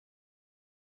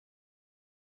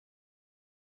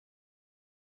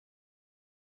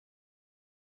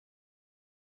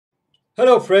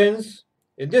Hello friends,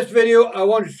 in this video I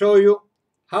want to show you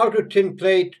how to tin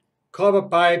plate copper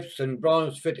pipes and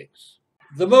bronze fittings.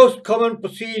 The most common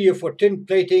procedure for tin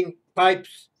plating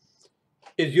pipes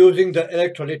is using the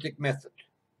electrolytic method.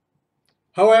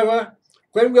 However,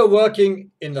 when we're working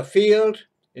in the field,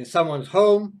 in someone's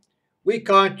home, we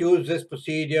can't use this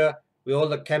procedure with all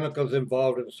the chemicals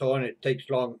involved and so on. It takes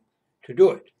long to do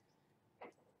it.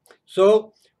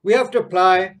 So we have to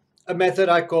apply a method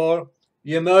I call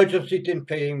the emergency tin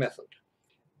plating method.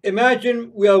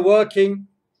 Imagine we are working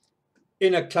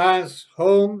in a client's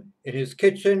home, in his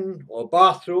kitchen or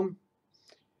bathroom,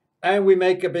 and we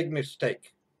make a big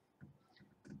mistake.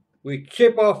 We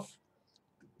chip off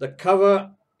the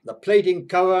cover, the plating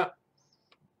cover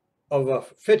of a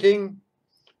fitting,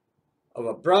 of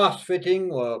a brass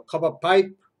fitting or a copper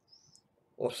pipe,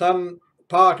 or some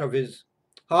part of his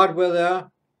hardware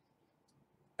there,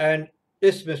 and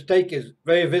this mistake is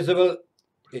very visible.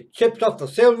 It chips off the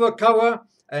silver cover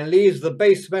and leaves the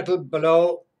base metal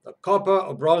below, the copper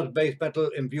or bronze base metal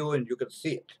in view, and you can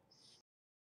see it.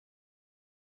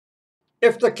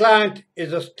 If the client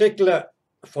is a stickler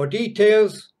for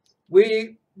details,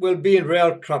 we will be in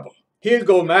real trouble. He'll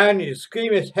go mad, he'll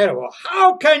scream his head off.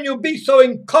 How can you be so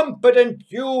incompetent,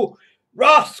 you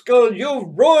rascal?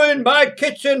 You've ruined my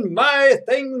kitchen, my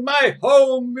things, my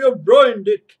home, you've ruined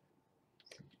it.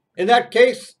 In that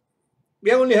case,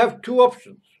 we only have two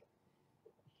options.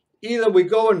 Either we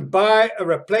go and buy a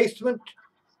replacement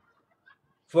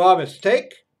for our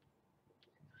mistake,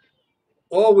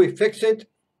 or we fix it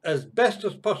as best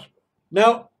as possible.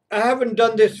 Now, I haven't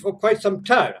done this for quite some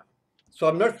time, so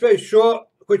I'm not very sure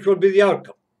which will be the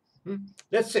outcome.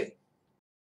 Let's see.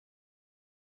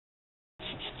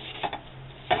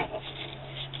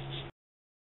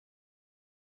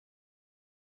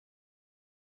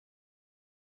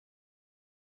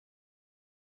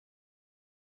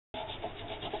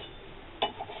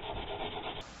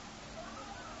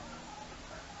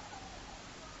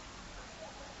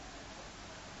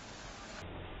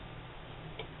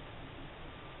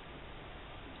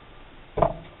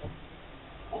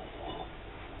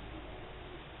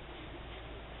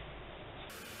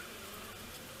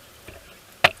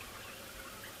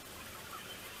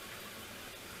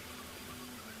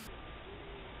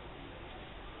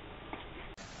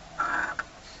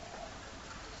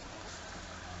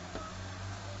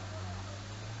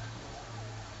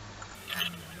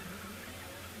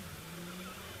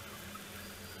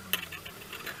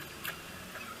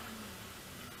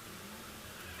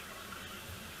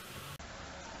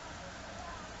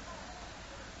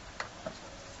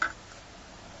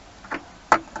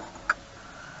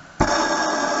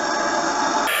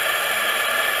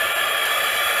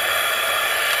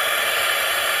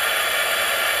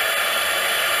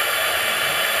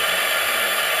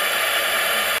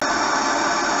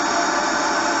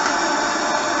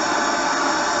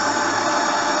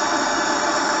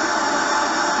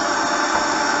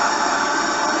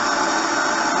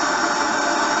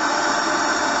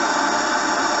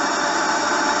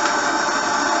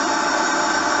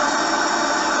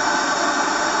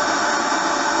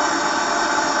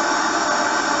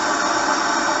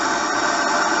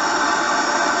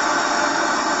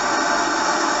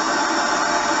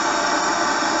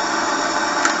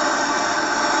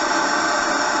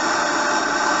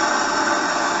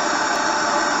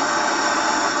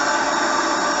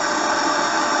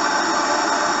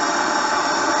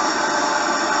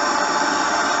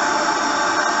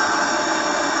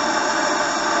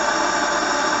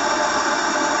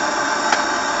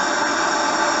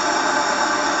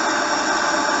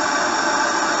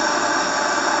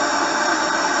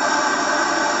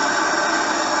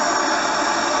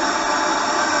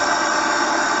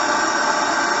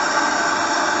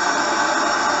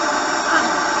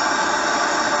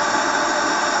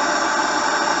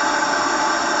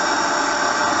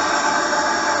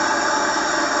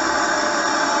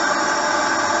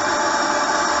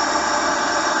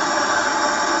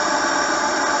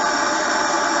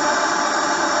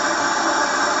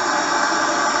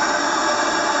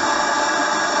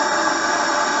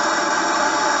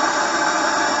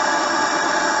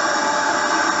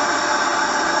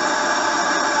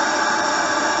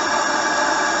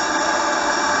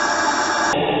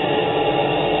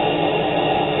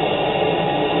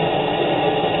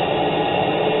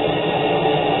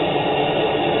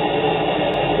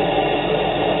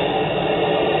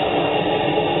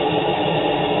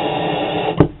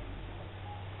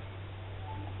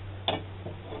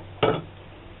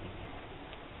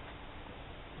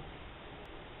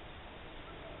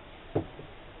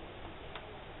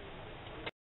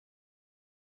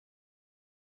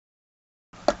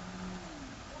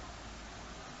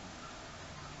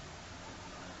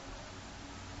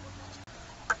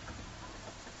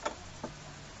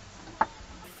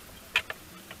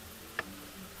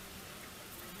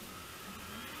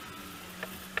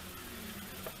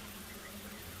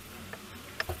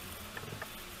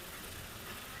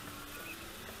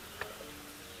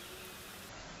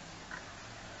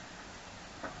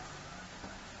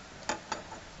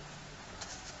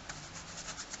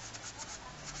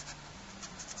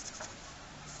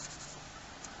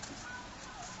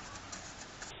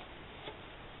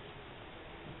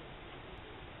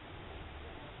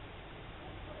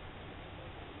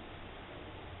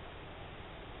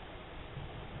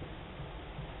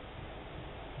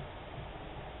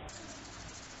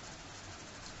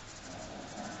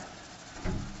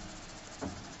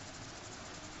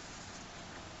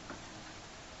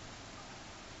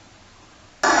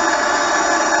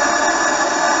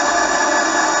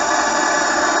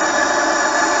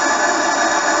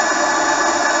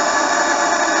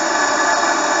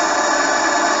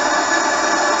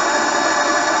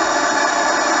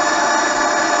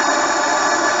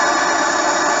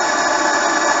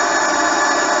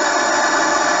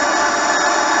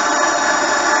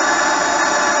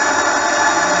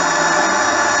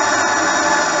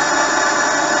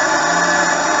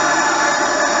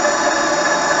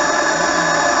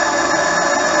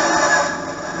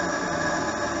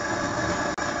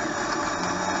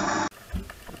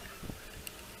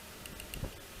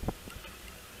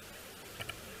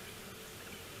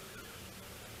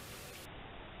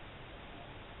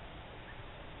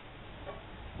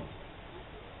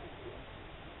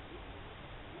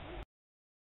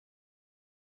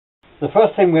 The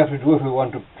first thing we have to do if we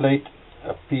want to plate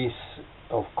a piece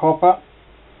of copper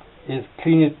is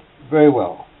clean it very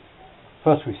well.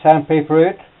 First we sandpaper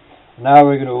it. Now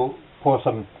we're going to pour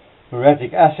some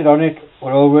muriatic acid on it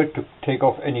or over it to take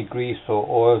off any grease or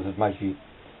oil that might be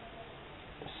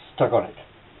stuck on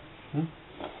it.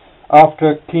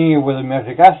 After cleaning it with the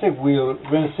muriatic acid, we'll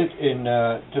rinse it in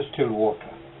distilled water.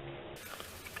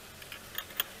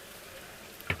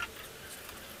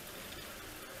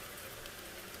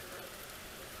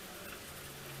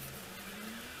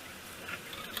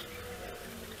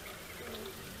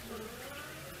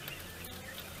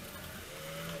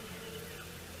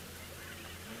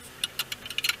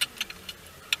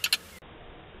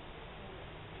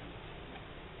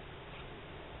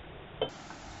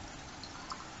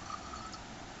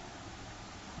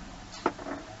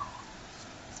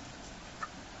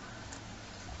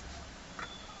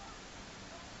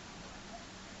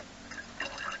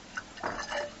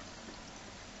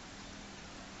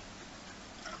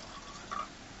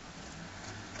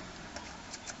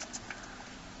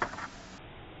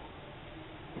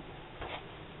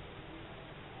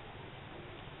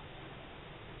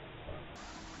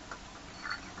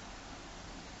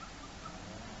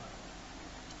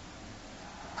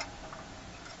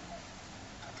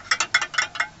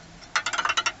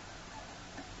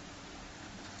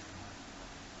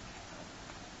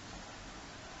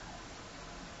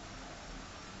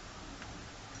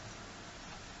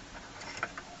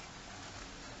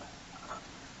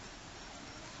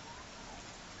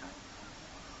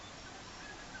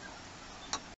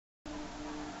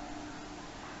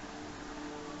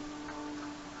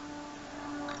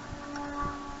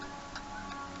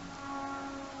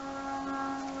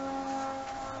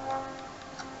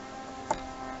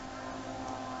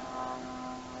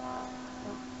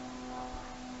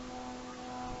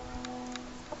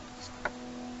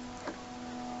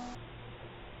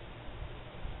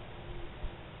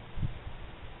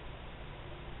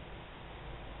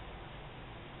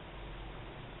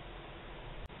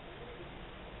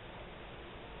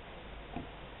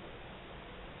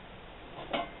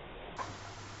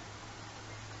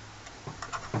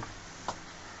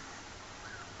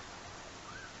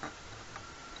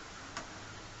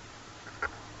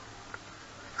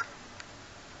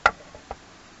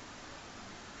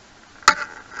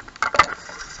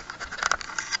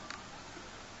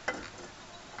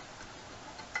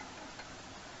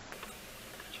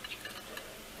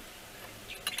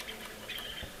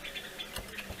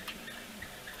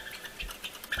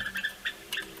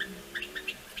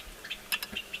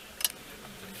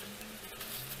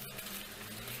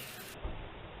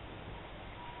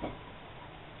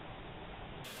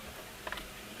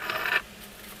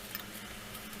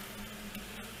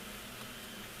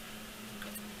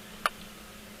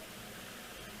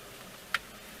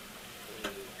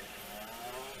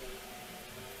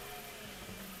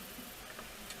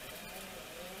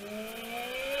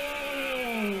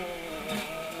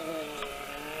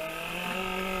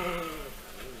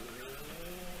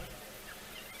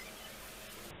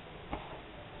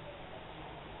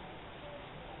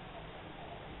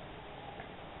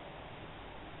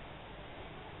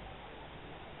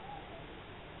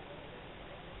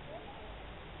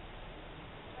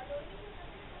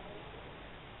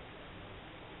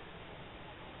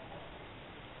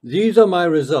 These are my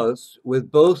results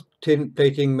with both tin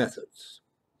plating methods.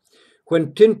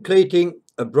 When tin plating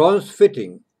a bronze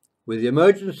fitting with the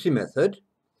emergency method,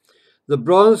 the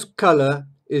bronze color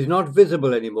is not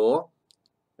visible anymore,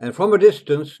 and from a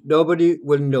distance nobody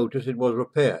will notice it was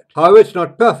repaired. However, it's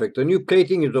not perfect. The new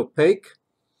plating is opaque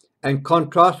and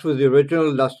contrasts with the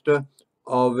original luster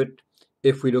of it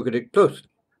if we look at it closely.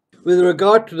 With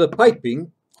regard to the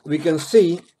piping, we can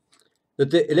see that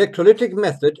the electrolytic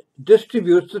method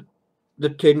distributes the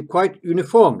tin quite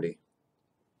uniformly,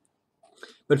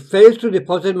 but fails to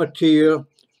deposit material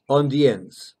on the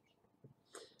ends.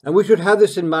 And we should have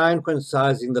this in mind when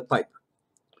sizing the pipe.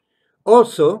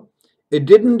 Also, it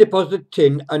didn't deposit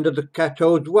tin under the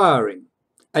cathode wiring,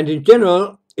 and in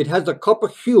general, it has a copper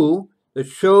hue that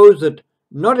shows that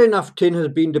not enough tin has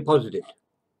been deposited,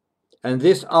 and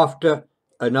this after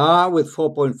an hour with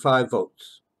 4.5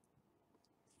 volts.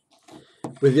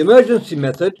 With the emergency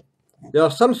method, there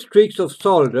are some streaks of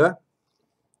solder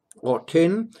or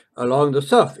tin along the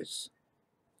surface,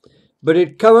 but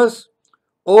it covers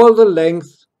all the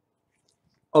length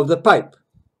of the pipe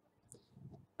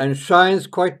and shines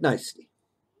quite nicely.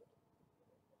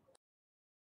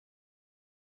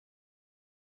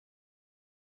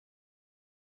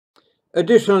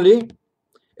 Additionally,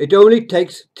 it only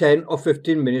takes 10 or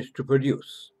 15 minutes to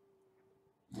produce.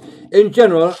 In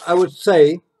general, I would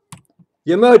say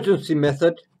The emergency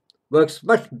method works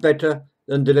much better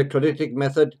than the electrolytic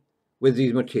method with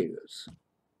these materials.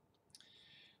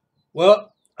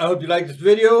 Well, I hope you liked this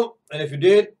video, and if you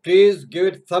did, please give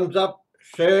it a thumbs up,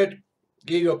 share it,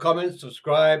 leave your comments,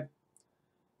 subscribe.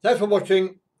 Thanks for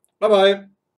watching. Bye-bye.